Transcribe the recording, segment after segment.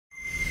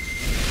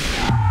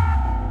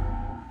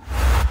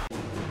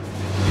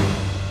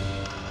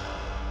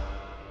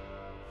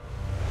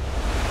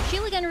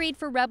Reid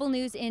for Rebel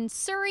News in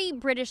Surrey,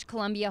 British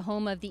Columbia,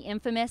 home of the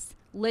infamous,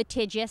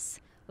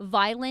 litigious,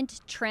 violent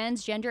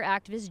transgender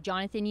activist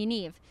Jonathan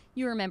Yaniv.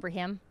 You remember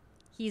him.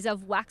 He's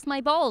of Wax My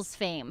Balls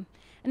fame.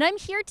 And I'm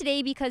here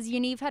today because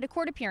Yaniv had a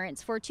court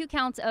appearance for 2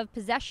 counts of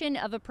possession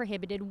of a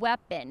prohibited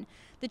weapon.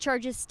 The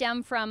charges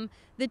stem from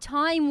the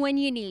time when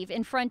Yaniv,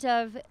 in front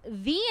of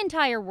the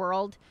entire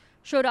world,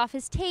 showed off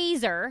his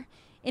taser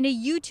in a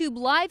YouTube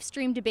live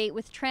stream debate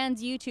with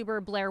trans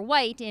YouTuber Blaire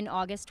White in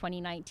August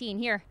 2019.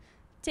 Here,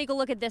 take a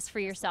look at this for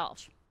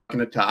yourself.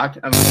 An attack,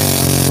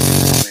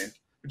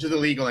 which is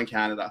illegal in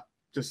Canada,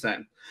 just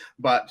saying.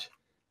 But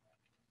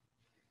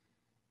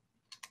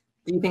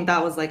do you think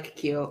that was like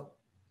cute?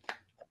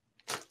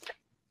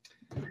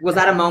 Was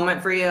that a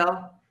moment for you?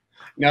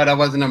 No, that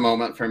wasn't a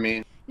moment for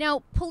me.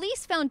 Now,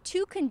 police found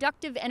 2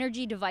 conductive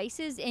energy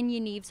devices in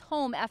Yaniv's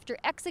home after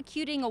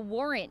executing a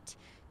warrant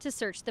to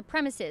search the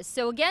premises.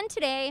 So again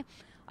today,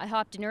 I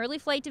hopped an early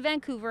flight to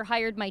Vancouver,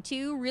 hired my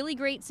 2 really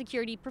great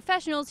security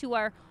professionals who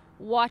are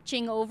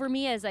watching over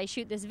me as I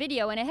shoot this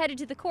video, and I headed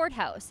to the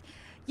courthouse.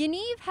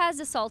 Yaniv has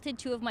assaulted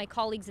 2 of my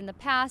colleagues in the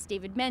past,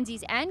 David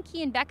Menzies and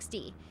Cian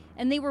Bexty,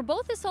 and they were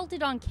both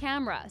assaulted on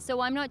camera, so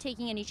I'm not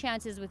taking any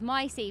chances with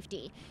my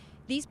safety.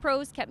 These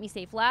pros kept me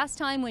safe last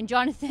time when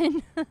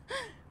Jonathan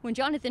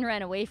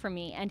ran away from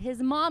me and his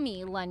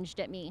mommy lunged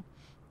at me.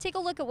 Take a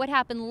look at what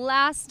happened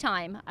last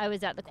time I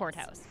was at the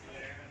courthouse.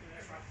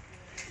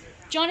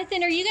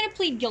 Jonathan, are you going to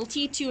plead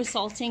guilty to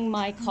assaulting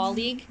my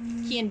colleague,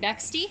 Cian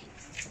Bexty?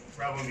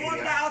 Rebel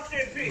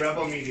Media.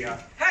 Rebel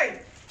Media. Hey!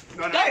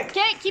 No.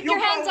 Okay, keep your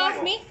hands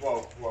off me.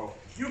 Whoa.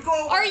 You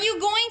go. Are you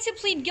going to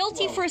plead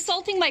guilty for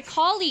assaulting my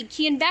colleague,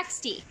 Cian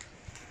Bexty?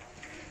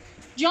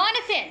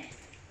 Jonathan!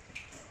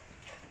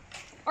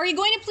 Are you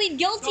going to plead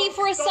guilty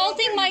for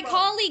assaulting my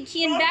colleague,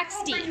 Cian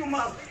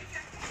Bexty?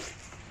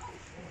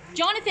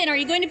 Jonathan, are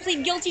you going to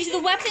plead guilty to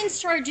the weapons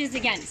charges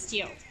against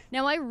you?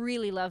 Now, I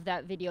really love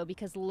that video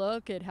because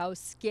look at how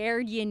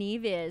scared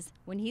Yaniv is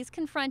when he's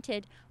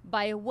confronted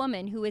by a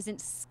woman who isn't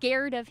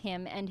scared of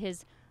him and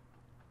his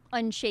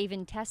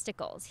unshaven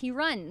testicles. He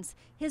runs,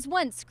 his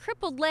once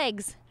crippled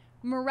legs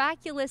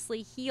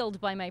miraculously healed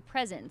by my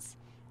presence,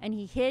 and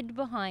he hid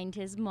behind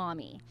his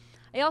mommy.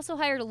 I also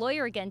hired a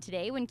lawyer again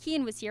today. When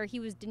Cian was here, he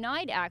was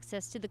denied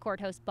access to the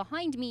courthouse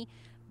behind me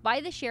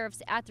by the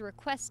sheriffs at the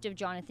request of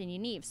Jonathan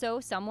Yaniv. So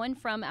someone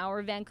from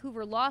our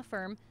Vancouver law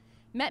firm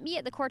met me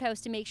at the courthouse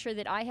to make sure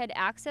that I had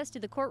access to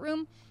the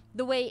courtroom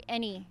the way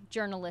any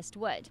journalist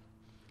would.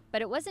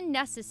 But it wasn't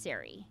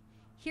necessary.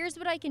 Here's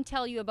what I can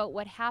tell you about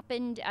what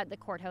happened at the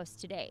courthouse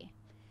today.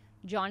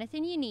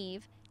 Jonathan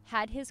Yaniv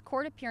had his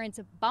court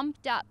appearance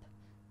bumped up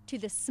to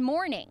this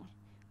morning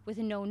with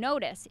no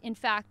notice. In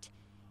fact,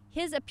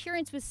 his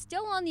appearance was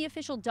still on the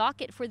official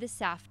docket for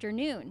this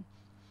afternoon.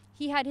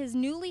 He had his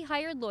newly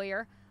hired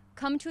lawyer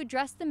come to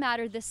address the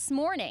matter this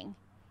morning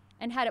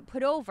and had it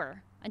put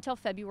over until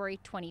February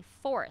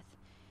 24th.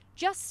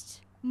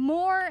 Just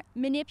more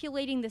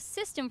manipulating the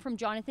system from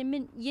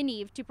Jonathan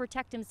Yaniv to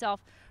protect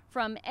himself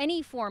from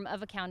any form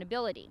of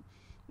accountability.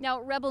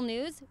 Now, Rebel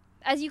News,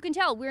 as you can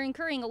tell, we're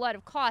incurring a lot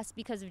of costs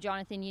because of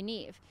Jonathan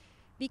Yaniv.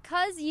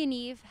 Because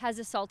Yaniv has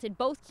assaulted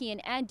both Cian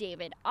and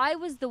David, I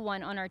was the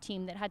one on our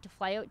team that had to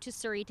fly out to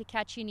Surrey to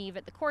catch Yaniv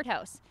at the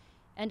courthouse.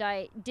 And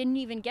I didn't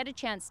even get a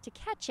chance to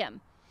catch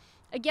him.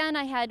 Again,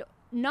 I had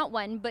not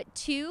 1, but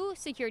 2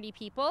 security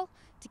people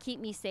to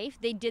keep me safe.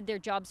 They did their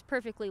jobs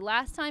perfectly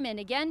last time, and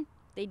again,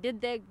 they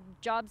did their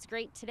jobs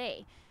great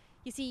today.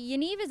 You see,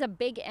 Yaniv is a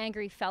big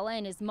angry fella,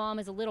 and his mom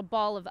is a little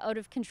ball of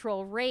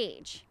out-of-control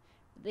rage.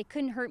 They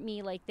couldn't hurt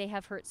me like they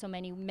have hurt so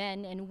many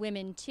men and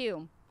women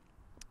too.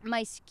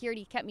 My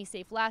security kept me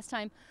safe last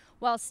time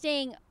while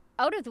staying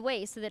out of the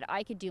way so that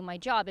I could do my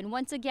job. And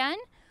once again,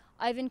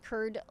 I've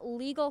incurred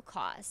legal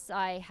costs.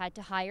 I had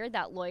to hire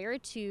that lawyer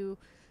to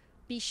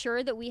be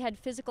sure that we had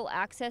physical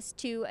access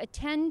to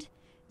attend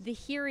the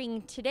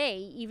hearing today,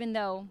 even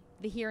though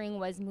the hearing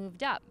was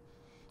moved up.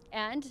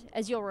 And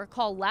as you'll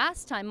recall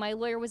last time, my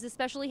lawyer was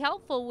especially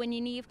helpful when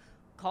Yaniv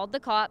called the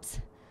cops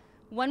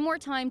one more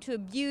time to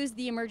abuse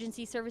the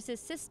emergency services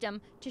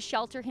system to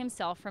shelter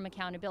himself from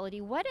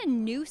accountability. What a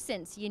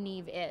nuisance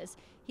Yaniv is.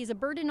 He's a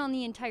burden on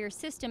the entire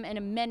system and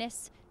a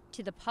menace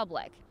to the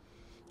public.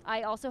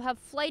 I also have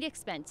flight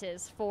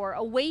expenses for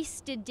a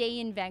wasted day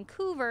in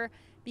Vancouver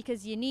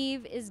because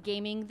Yaniv is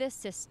gaming the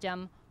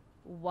system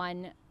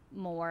one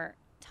more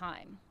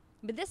time.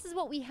 But this is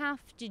what we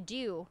have to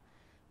do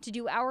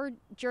our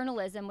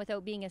journalism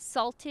without being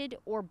assaulted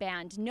or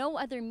banned. No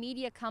other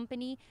media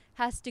company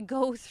has to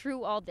go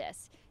through all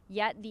this.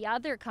 Yet the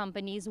other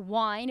companies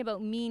whine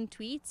about mean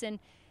tweets and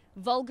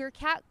vulgar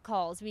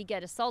catcalls. We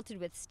get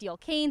assaulted with steel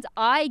canes.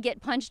 I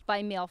get punched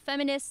by male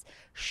feminists,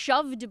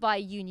 shoved by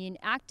union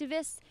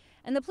activists,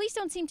 and the police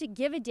don't seem to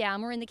give a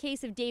damn. Or in the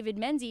case of David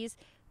Menzies,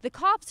 the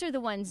cops are the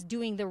ones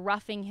doing the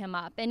roughing him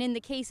up. And in the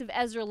case of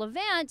Ezra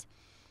Levant,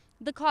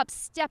 the cops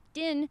stepped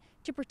in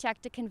to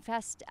protect a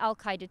confessed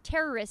al-Qaeda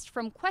terrorist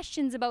from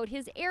questions about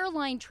his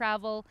airline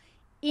travel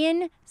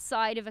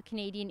inside of a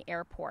Canadian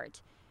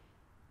airport.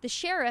 The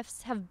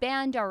sheriffs have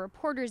banned our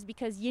reporters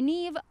because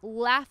Yaniv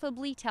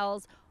laughably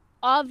tells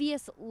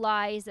obvious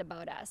lies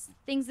about us.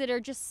 Things that are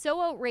just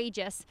so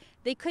outrageous,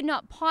 they could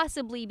not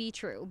possibly be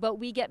true, but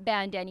we get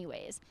banned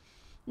anyways.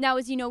 Now,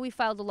 as you know, we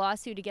filed a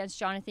lawsuit against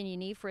Jonathan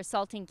Yaniv for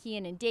assaulting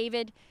Kian and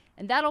David,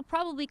 and that'll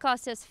probably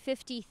cost us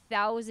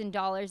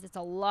 $50,000. That's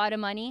a lot of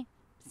money.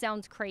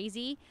 Sounds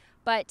crazy,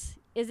 but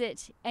is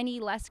it any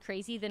less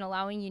crazy than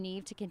allowing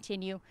Yaniv to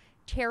continue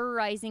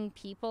terrorizing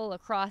people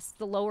across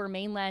the lower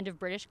mainland of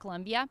British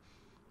Columbia?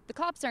 The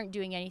cops aren't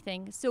doing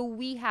anything, so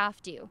we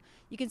have to.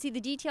 You can see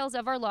the details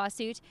of our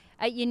lawsuit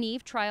at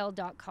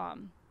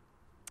yanivtrial.com.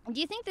 Do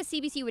you think the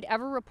CBC would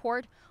ever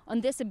report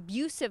on this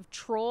abusive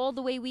troll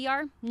the way we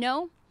are?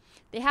 No,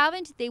 they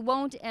haven't, they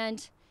won't,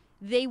 and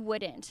they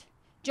wouldn't.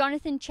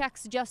 Jonathan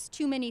checks just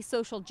too many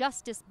social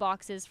justice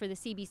boxes for the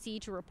CBC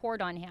to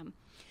report on him.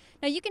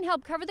 Now, you can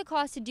help cover the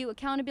cost to do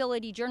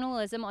accountability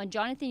journalism on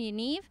Jonathan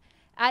Yaniv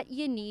at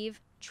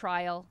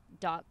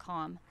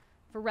yanivtrial.com.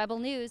 For Rebel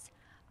News,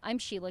 I'm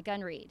Sheila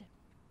Gunn Reid.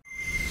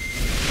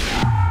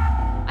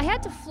 I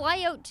had to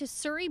fly out to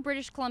Surrey,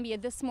 British Columbia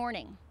this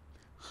morning,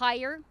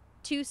 hire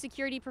 2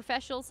 security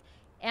professionals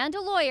and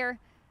a lawyer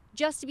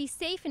just to be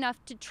safe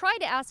enough to try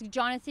to ask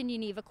Jonathan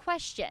Yaniv a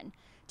question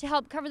to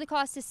help cover the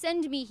cost to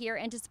send me here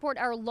and to support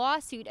our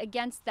lawsuit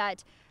against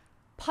that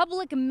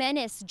public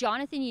menace,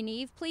 Jonathan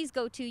Yaniv. Please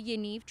go to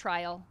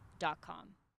yanivtrial.com.